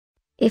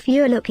If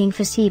you're looking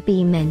for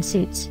CB men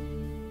suits,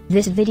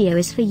 this video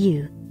is for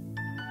you.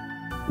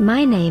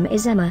 My name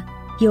is Emma,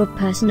 your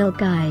personal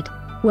guide.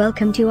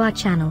 Welcome to our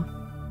channel.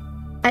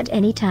 At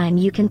any time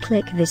you can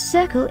click this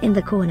circle in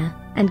the corner,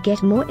 and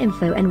get more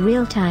info and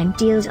real-time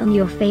deals on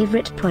your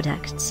favorite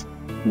products.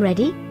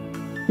 Ready?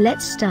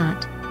 Let's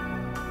start.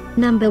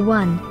 Number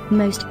 1,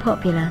 Most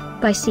Popular,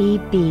 by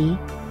CB.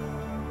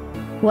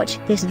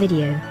 Watch this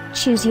video,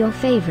 choose your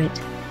favorite.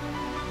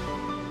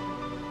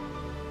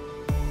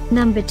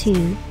 Number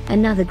 2,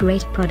 another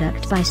great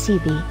product by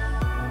CB.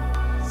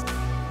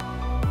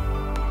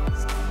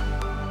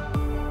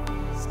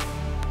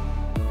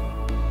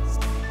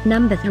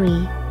 Number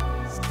 3.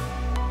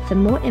 For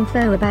more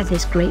info about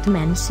this great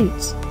men's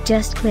suits,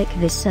 just click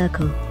this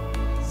circle.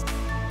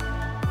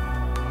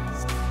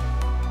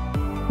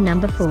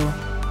 Number 4.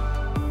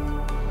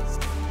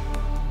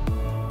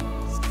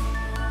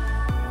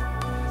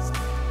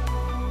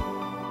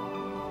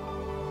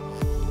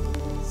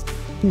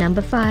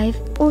 Number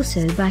 5,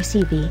 also by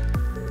CB.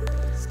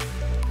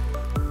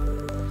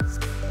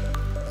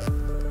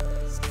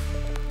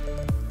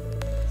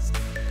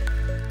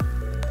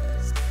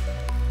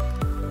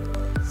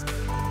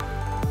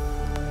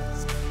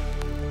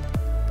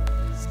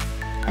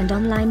 And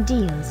online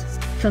deals,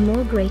 for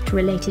more great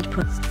related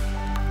products.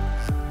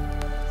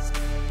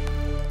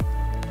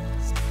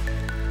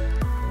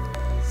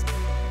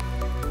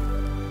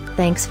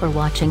 Thanks for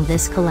watching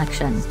this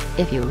collection.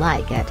 If you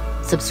like it,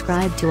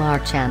 subscribe to our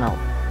channel.